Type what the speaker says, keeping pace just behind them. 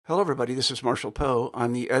Hello, everybody. This is Marshall Poe.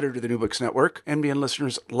 I'm the editor of the New Books Network. NBN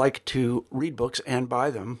listeners like to read books and buy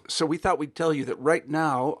them. So we thought we'd tell you that right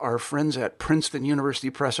now, our friends at Princeton University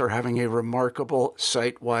Press are having a remarkable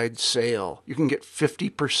site-wide sale. You can get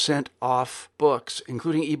 50% off books,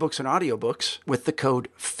 including ebooks and audiobooks, with the code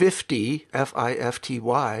 50,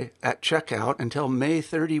 F-I-F-T-Y, at checkout until May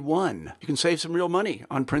 31. You can save some real money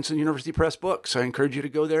on Princeton University Press books. I encourage you to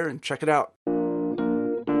go there and check it out.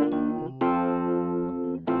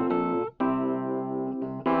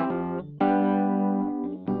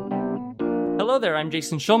 Hello there, I'm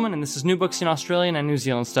Jason Schulman, and this is New Books in Australian and New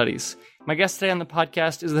Zealand Studies. My guest today on the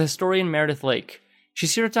podcast is the historian Meredith Lake.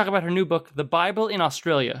 She's here to talk about her new book, The Bible in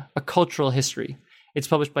Australia, A Cultural History. It's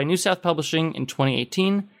published by New South Publishing in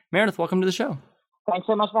 2018. Meredith, welcome to the show. Thanks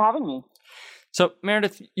so much for having me. So,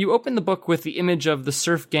 Meredith, you opened the book with the image of the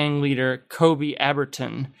surf gang leader, Koby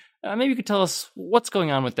Abberton. Maybe you could tell us what's going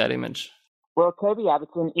on with that image. Well, Koby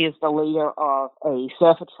Abberton is the leader of a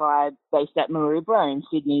surfer tribe based at Maroubra in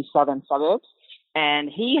Sydney's southern suburbs. And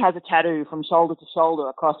he has a tattoo from shoulder to shoulder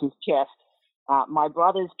across his chest, my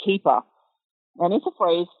brother's keeper. And it's a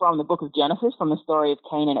phrase from the book of Genesis, from the story of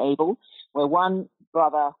Cain and Abel, where one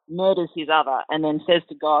brother murders his other and then says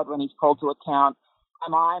to God when he's called to account,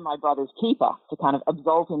 am I my brother's keeper, to kind of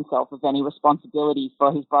absolve himself of any responsibility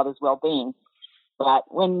for his brother's well-being. But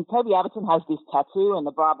when Koby Abberton has this tattoo and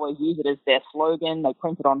the Bar Boys use it as their slogan, they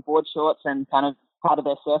print it on board shorts and kind of part of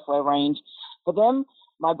their surfwear range, for them,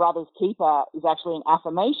 my brother's keeper is actually an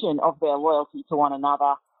affirmation of their loyalty to one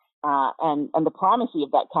another and the primacy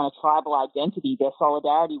of that kind of tribal identity, their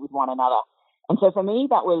solidarity with one another. And so for me,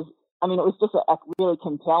 it was just a really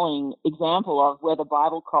compelling example of where the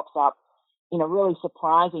Bible crops up in a really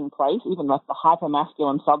surprising place, even like the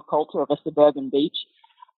hyper-masculine subculture of a suburban beach.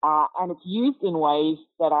 And it's used in ways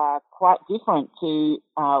that are quite different to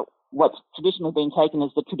what's traditionally been taken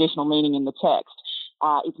as the traditional meaning in the text.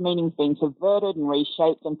 Its meaning's been subverted and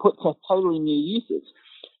reshaped and put to totally new uses.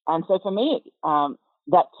 And so for me,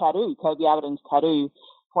 that tattoo, Koby Abberton's tattoo,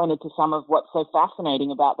 pointed to some of what's so fascinating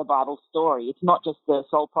about the Bible story. It's not just the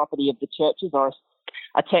sole property of the churches or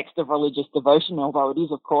a text of religious devotion, although it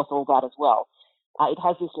is, of course, all that as well. It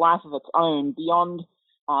has this life of its own beyond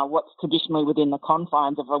what's traditionally within the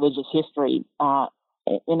confines of religious history, and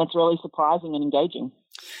it's really surprising and engaging.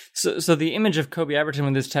 So the image of Koby Abberton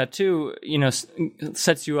with this tattoo,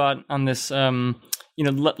 sets you on this,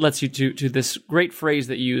 lets you to this great phrase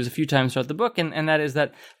that you use a few times throughout the book, and that is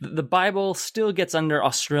that the Bible still gets under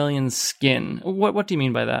Australian skin. What do you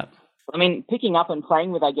mean by that? I mean, picking up and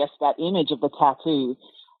playing with, I guess, that image of the tattoo,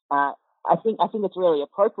 I think it's really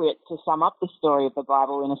appropriate to sum up the story of the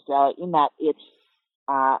Bible in Australia in that it's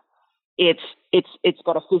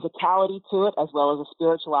got a physicality to it as well as a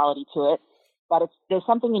spirituality to it. But there's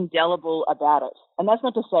something indelible about it. And that's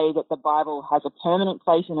not to say that the Bible has a permanent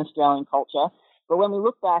place in Australian culture, but when we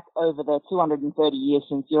look back over the 230 years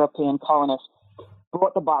since European colonists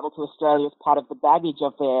brought the Bible to Australia as part of the baggage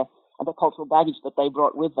of the cultural baggage that they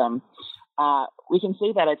brought with them, we can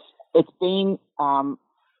see that it's been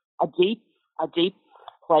a deep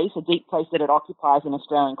place that it occupies in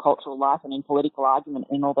Australian cultural life and in political argument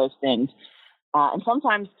and all those things. And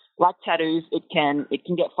sometimes, like tattoos, it can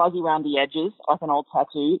get fuzzy around the edges, like an old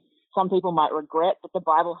tattoo. Some people might regret that the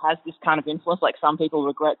Bible has this kind of influence, like some people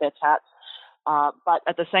regret their tats. But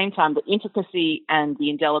at the same time, the intricacy and the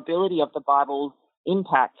indelibility of the Bible's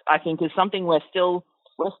impact, I think, is something we're still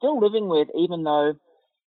living with, even though,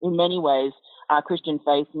 in many ways, our Christian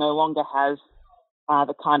faith no longer has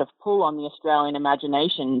the kind of pull on the Australian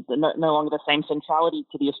imagination, no longer the same centrality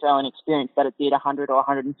to the Australian experience that it did 100 or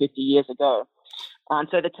 150 years ago. And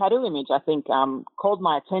so the tattoo image, I think, called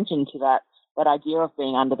my attention to that idea of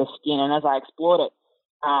being under the skin. And as I explored it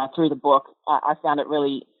through the book, I found it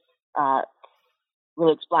really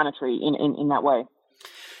explanatory in that way.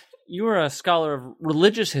 You're a scholar of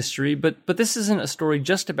religious history, but this isn't a story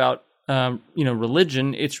just about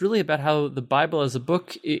religion. It's really about how the Bible as a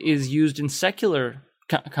book is used in secular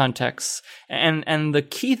contexts. And the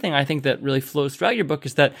key thing I think that really flows throughout your book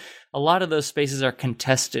is that a lot of those spaces are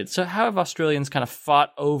contested. So how have Australians kind of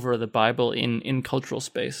fought over the Bible in cultural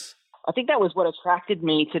space? I think that was what attracted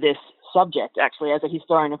me to this subject, actually, as a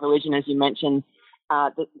historian of religion, as you mentioned.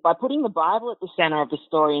 By putting the Bible at the center of the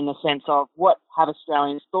story in the sense of what have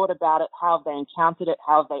Australians thought about it, how have they encountered it,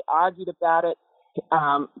 how have they argued about it,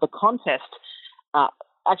 the contest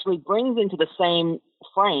actually brings into the same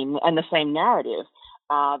frame and the same narrative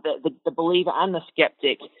the believer and the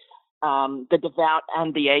skeptic, the devout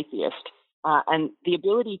and the atheist. And the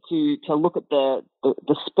ability to look at the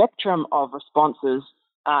spectrum of responses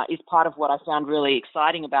is part of what I found really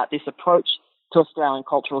exciting about this approach to Australian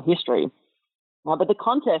cultural history. But the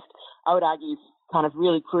contest, I would argue, is kind of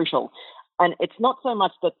really crucial. And it's not so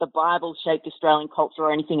much that the Bible shaped Australian culture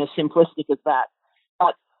or anything as simplistic as that,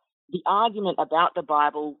 but the argument about the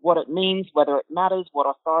Bible, what it means, whether it matters, what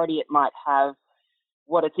authority it might have,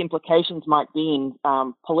 what its implications might be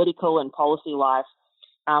in political and policy life,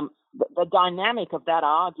 the dynamic of that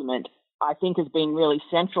argument, I think, has been really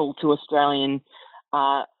central to Australian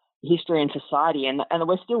history and society, and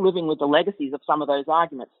we're still living with the legacies of some of those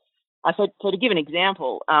arguments. So to give an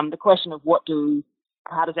example, the question of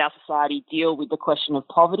how does our society deal with the question of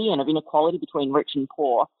poverty and of inequality between rich and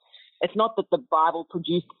poor? It's not that the Bible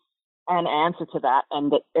produced an answer to that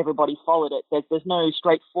and that everybody followed it. There's no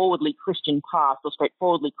straightforwardly Christian past or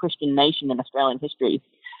straightforwardly Christian nation in Australian history.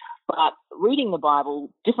 But reading the Bible,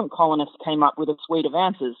 different colonists came up with a suite of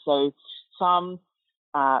answers. So some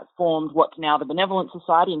formed what's now the Benevolent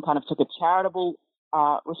Society and kind of took a charitable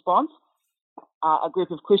response. A group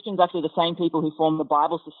of Christians, actually the same people who formed the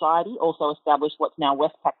Bible Society, also established what's now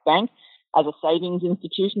Westpac Bank as a savings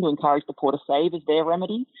institution to encourage the poor to save as their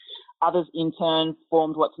remedy. Others, in turn,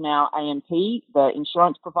 formed what's now AMP, the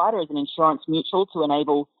insurance provider, as an insurance mutual to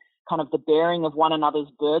enable kind of the bearing of one another's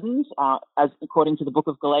burdens, as according to the book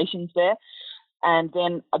of Galatians there. And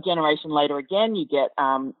then a generation later again, you get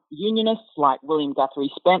unionists like William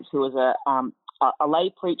Guthrie Spence, who was a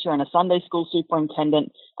lay preacher and a Sunday school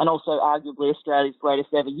superintendent, and also arguably Australia's greatest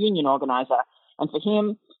ever union organiser. And for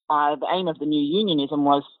him, the aim of the new unionism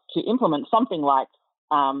was to implement something like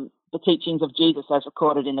the teachings of Jesus as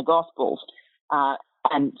recorded in the Gospels.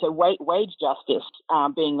 And so wage justice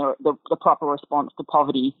being the proper response to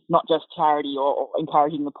poverty, not just charity or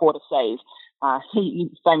encouraging the poor to save. He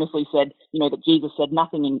famously said, that Jesus said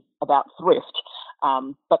nothing about thrift,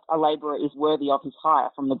 but a labourer is worthy of his hire,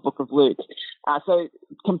 from the book of Luke. So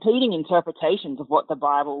competing interpretations of what the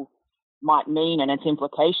Bible might mean and its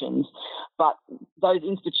implications, but those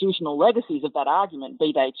institutional legacies of that argument,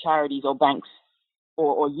 be they charities or banks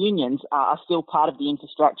or unions, are still part of the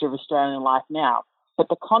infrastructure of Australian life now. But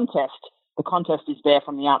the contest is there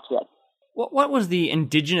from the outset. What was the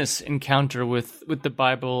Indigenous encounter with the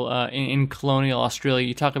Bible in colonial Australia?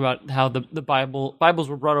 You talk about how the Bibles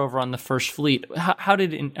were brought over on the first fleet. How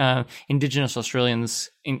did Indigenous Australians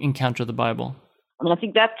encounter the Bible? I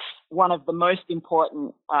think that's one of the most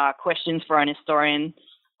important questions for an historian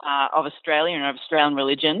of Australia and of Australian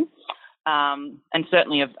religion, and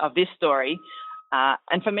certainly of this story.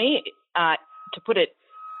 And for me, to put it,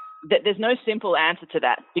 there's no simple answer to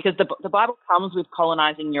that, because the Bible comes with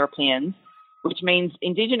colonising Europeans, which means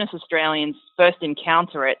Indigenous Australians first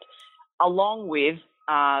encounter it along with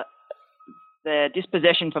the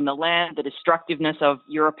dispossession from the land, the destructiveness of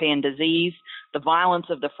European disease, the violence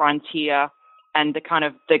of the frontier, and the kind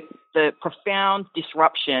of the profound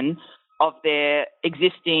disruption of their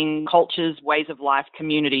existing cultures, ways of life,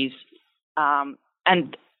 communities,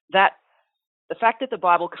 and that the fact that the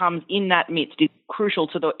Bible comes in that midst is crucial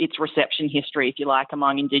to its reception history, if you like,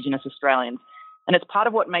 among Indigenous Australians. And it's part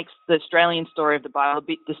of what makes the Australian story of the Bible a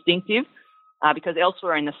bit distinctive, because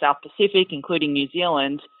elsewhere in the South Pacific, including New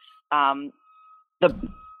Zealand, the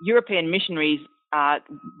European missionaries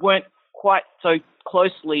weren't quite so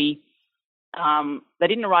closely, they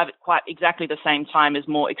didn't arrive at quite exactly the same time as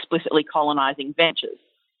more explicitly colonising ventures.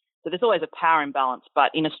 So there's always a power imbalance,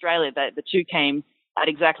 but in Australia, the two came at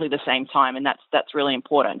exactly the same time, and that's really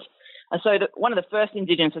important. And so one of the first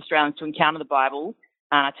Indigenous Australians to encounter the Bible,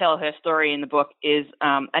 and I tell her story in the book, is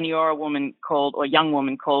an Eora young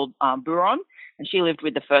woman called Buron, and she lived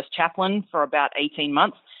with the first chaplain for about 18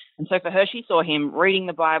 months. And so for her, she saw him reading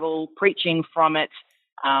the Bible, preaching from it,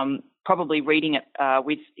 probably reading it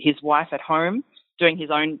with his wife at home, doing his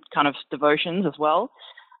own kind of devotions as well.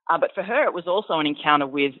 But for her, it was also an encounter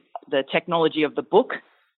with the technology of the book,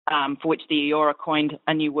 for which the Eora coined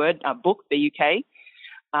a new word, book, B-U-K,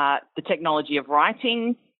 the technology of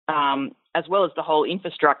writing, as well as the whole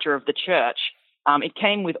infrastructure of the church. It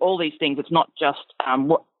came with all these things. It's not just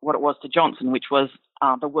what it was to Johnson, which was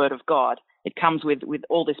the word of God. It comes with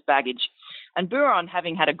all this baggage. And Buron,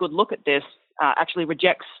 having had a good look at this, actually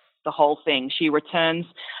rejects the whole thing. She returns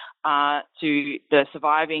to the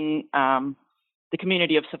surviving, the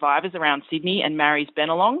community of survivors around Sydney, and marries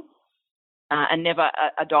Bennelong, and never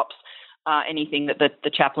adopts anything that the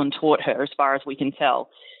chaplain taught her, as far as we can tell.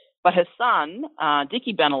 But her son,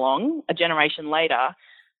 Dickie Bennelong, a generation later,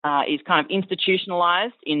 is kind of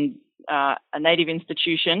institutionalized in a native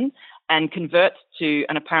institution and converts to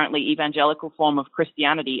an apparently evangelical form of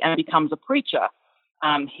Christianity and becomes a preacher.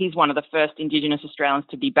 He's one of the first Indigenous Australians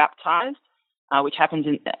to be baptized, which happens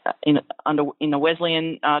in the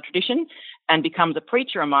Wesleyan tradition, and becomes a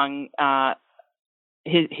preacher among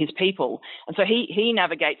his people. And so he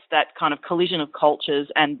navigates that kind of collision of cultures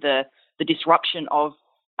and the disruption of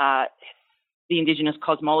the Indigenous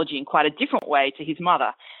cosmology in quite a different way to his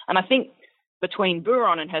mother. And I think between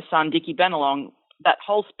Buron and her son, Dickie Bennelong, that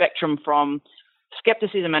whole spectrum from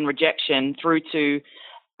skepticism and rejection through to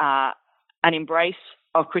an embrace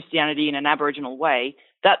of Christianity in an Aboriginal way,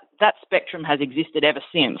 that spectrum has existed ever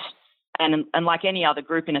since. And like any other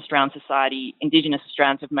group in Australian society, Indigenous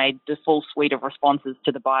Australians have made the full suite of responses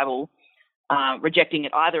to the Bible, rejecting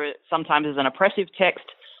it either sometimes as an oppressive text,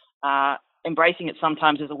 embracing it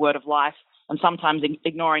sometimes as a word of life, and sometimes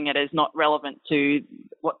ignoring it as not relevant to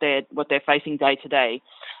what they're facing day to day.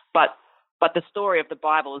 But the story of the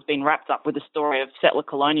Bible has been wrapped up with the story of settler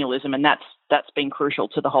colonialism, and that's been crucial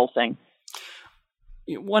to the whole thing.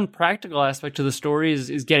 One practical aspect of the story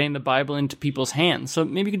is getting the Bible into people's hands. So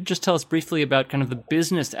maybe you could just tell us briefly about kind of the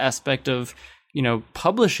business aspect of,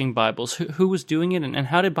 publishing Bibles. Who was doing it, and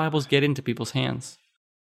how did Bibles get into people's hands?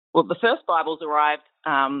 Well, the first Bibles arrived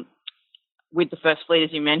with the First Fleet,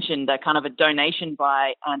 as you mentioned, kind of a donation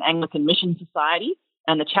by an Anglican Mission Society,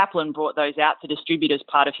 and the chaplain brought those out to distribute as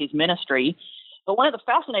part of his ministry. But one of the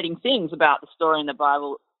fascinating things about the story of the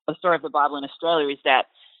Bible in Australia is that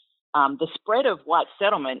the spread of white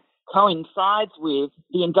settlement coincides with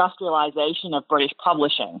the industrialization of British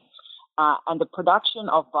publishing, and the production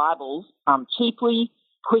of Bibles cheaply,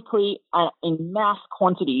 quickly, in mass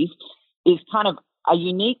quantities is kind of a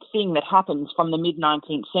unique thing that happens from the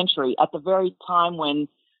mid-19th century at the very time when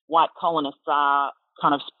white colonists are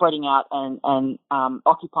kind of spreading out and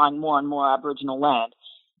occupying more and more Aboriginal land.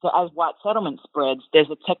 So as white settlement spreads,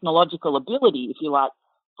 there's a technological ability, if you like,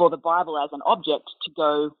 for the Bible as an object to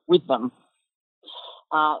go with them.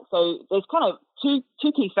 So there's kind of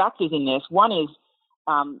two key factors in this. One is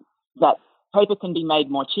that paper can be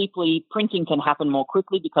made more cheaply, printing can happen more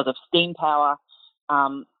quickly because of steam power,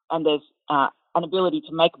 and there's an ability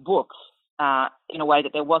to make books in a way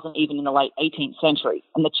that there wasn't even in the late 18th century.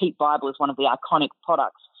 And the cheap Bible is one of the iconic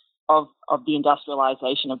products of the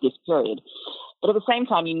industrialization of this period. But at the same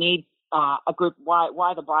time, you need a group,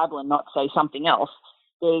 why the Bible and not, say, something else?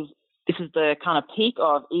 This is the kind of peak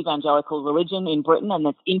of evangelical religion in Britain and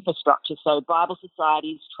its infrastructure. So Bible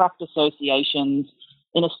societies, tract associations.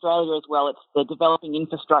 In Australia as well, it's the developing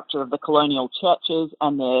infrastructure of the colonial churches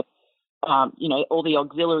and the, all the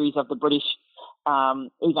auxiliaries of the British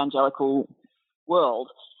evangelical world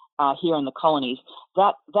here in the colonies.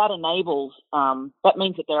 That enables, that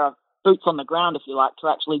means that there are boots on the ground, if you like, to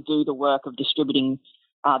actually do the work of distributing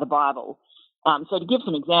the Bible. So to give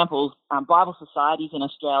some examples, Bible societies in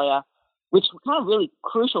Australia, which were kind of really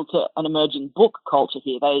crucial to an emerging book culture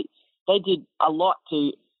here, they did a lot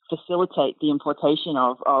to facilitate the importation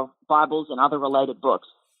of Bibles and other related books.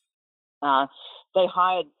 They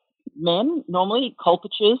hired men, normally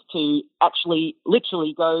colporteurs, to actually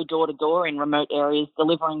literally go door to door in remote areas,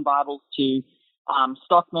 delivering Bibles to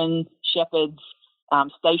stockmen, shepherds,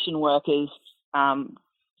 station workers,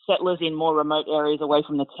 settlers in more remote areas away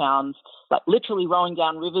from the towns, like literally rowing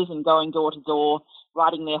down rivers and going door to door,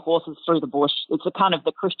 riding their horses through the bush. It's a kind of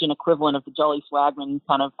the Christian equivalent of the Jolly Swagman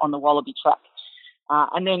kind of on the Wallaby track.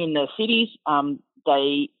 And then in the cities,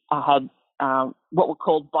 they had what were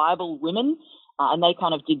called Bible women, and they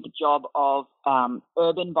kind of did the job of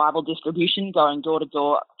urban Bible distribution, going door to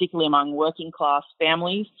door, particularly among working class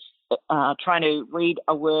families, trying to read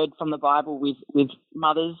a word from the Bible with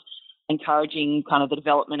mothers, encouraging kind of the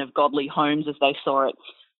development of godly homes as they saw it.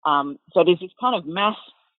 So there's this kind of mass.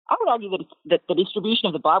 I would argue that the distribution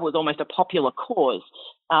of the Bible was almost a popular cause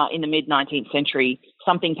in the mid-19th century,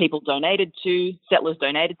 something people donated to, settlers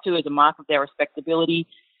donated to as a mark of their respectability,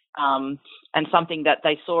 and something that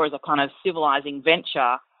they saw as a kind of civilizing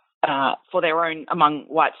venture for their own among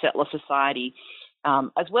white settler society,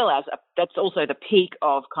 as well as that's also the peak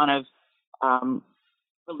of kind of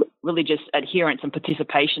religious adherence and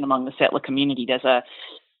participation among the settler community. There's a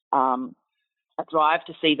drive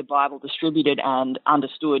to see the Bible distributed and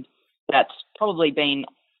understood that's probably been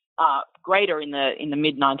greater in the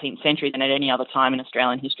mid-19th century than at any other time in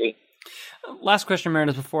Australian history. Last question,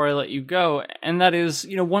 Meredith, before I let you go, and that is,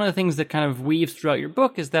 one of the things that kind of weaves throughout your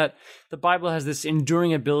book is that the Bible has this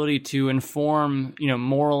enduring ability to inform,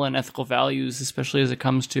 moral and ethical values, especially as it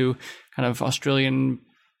comes to kind of Australian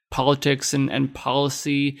politics and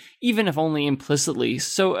policy, even if only implicitly.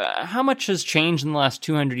 So how much has changed in the last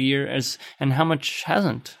 200 years and how much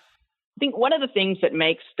hasn't? I think one of the things that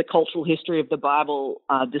makes the cultural history of the Bible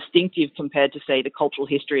distinctive compared to, say, the cultural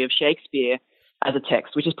history of Shakespeare as a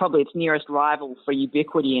text, which is probably its nearest rival for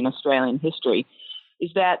ubiquity in Australian history, is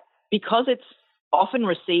that because it's often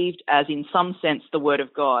received as, in some sense, the Word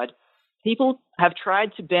of God, people have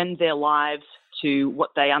tried to bend their lives to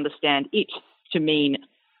what they understand it to mean,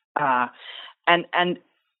 and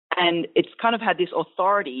it's kind of had this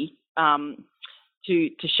authority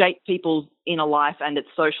to shape people's inner life and its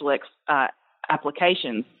social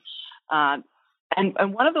applications. And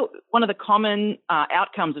one of the common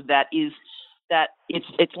outcomes of that is that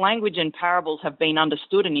its language and parables have been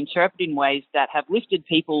understood and interpreted in ways that have lifted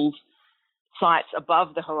people's sights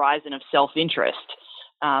above the horizon of self-interest.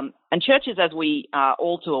 And churches, as we are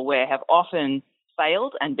all too aware, have often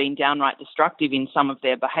failed and been downright destructive in some of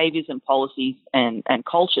their behaviours and policies and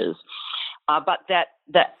cultures. But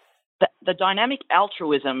the dynamic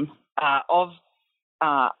altruism of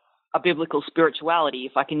a biblical spirituality,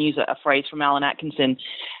 if I can use a phrase from Alan Atkinson,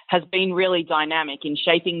 has been really dynamic in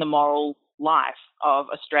shaping the moral life of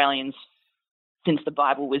Australians since the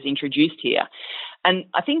Bible was introduced here. And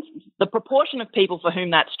I think the proportion of people for whom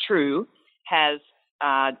that's true has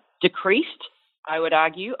decreased, I would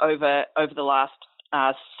argue, over the last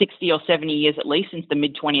 60 or 70 years at least, since the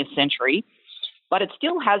mid-20th century. But it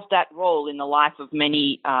still has that role in the life of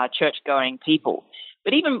many church-going people.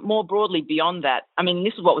 But even more broadly beyond that, I mean,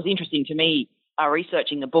 this is what was interesting to me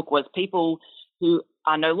researching the book, was people who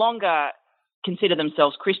are no longer consider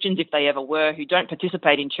themselves Christians, if they ever were, who don't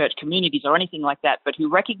participate in church communities or anything like that, but who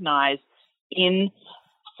recognize in,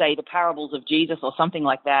 say, the parables of Jesus or something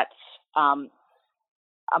like that,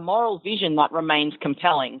 a moral vision that remains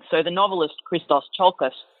compelling. So the novelist Christos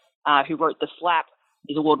Tsiolkas, who wrote The Slap,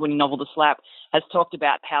 his award-winning novel The Slap, has talked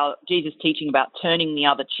about how Jesus' teaching about turning the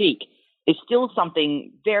other cheek is still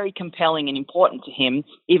something very compelling and important to him,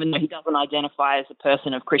 even though he doesn't identify as a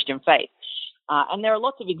person of Christian faith. And there are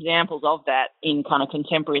lots of examples of that in kind of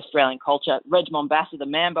contemporary Australian culture. Reg Mombassa, the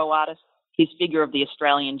Mambo artist, his figure of the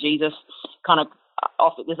Australian Jesus, kind of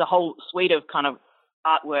there's a whole suite of kind of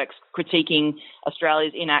artworks critiquing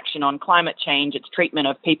Australia's inaction on climate change, its treatment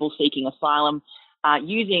of people seeking asylum,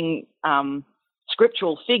 using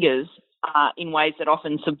scriptural figures in ways that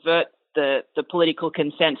often subvert the political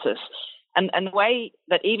consensus. And the way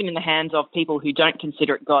that even in the hands of people who don't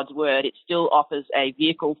consider it God's word, it still offers a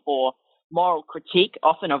vehicle for moral critique,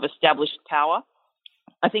 often of established power.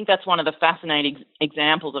 I think that's one of the fascinating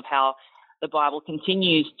examples of how the Bible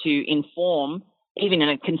continues to inform, even in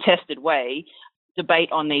a contested way, debate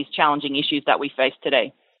on these challenging issues that we face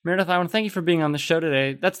today. Meredith, I want to thank you for being on the show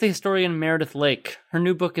today. That's the historian Meredith Lake. Her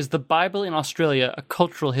new book is The Bible in Australia, A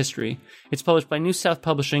Cultural History. It's published by New South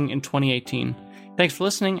Publishing in 2018. Thanks for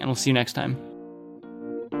listening, and we'll see you next time.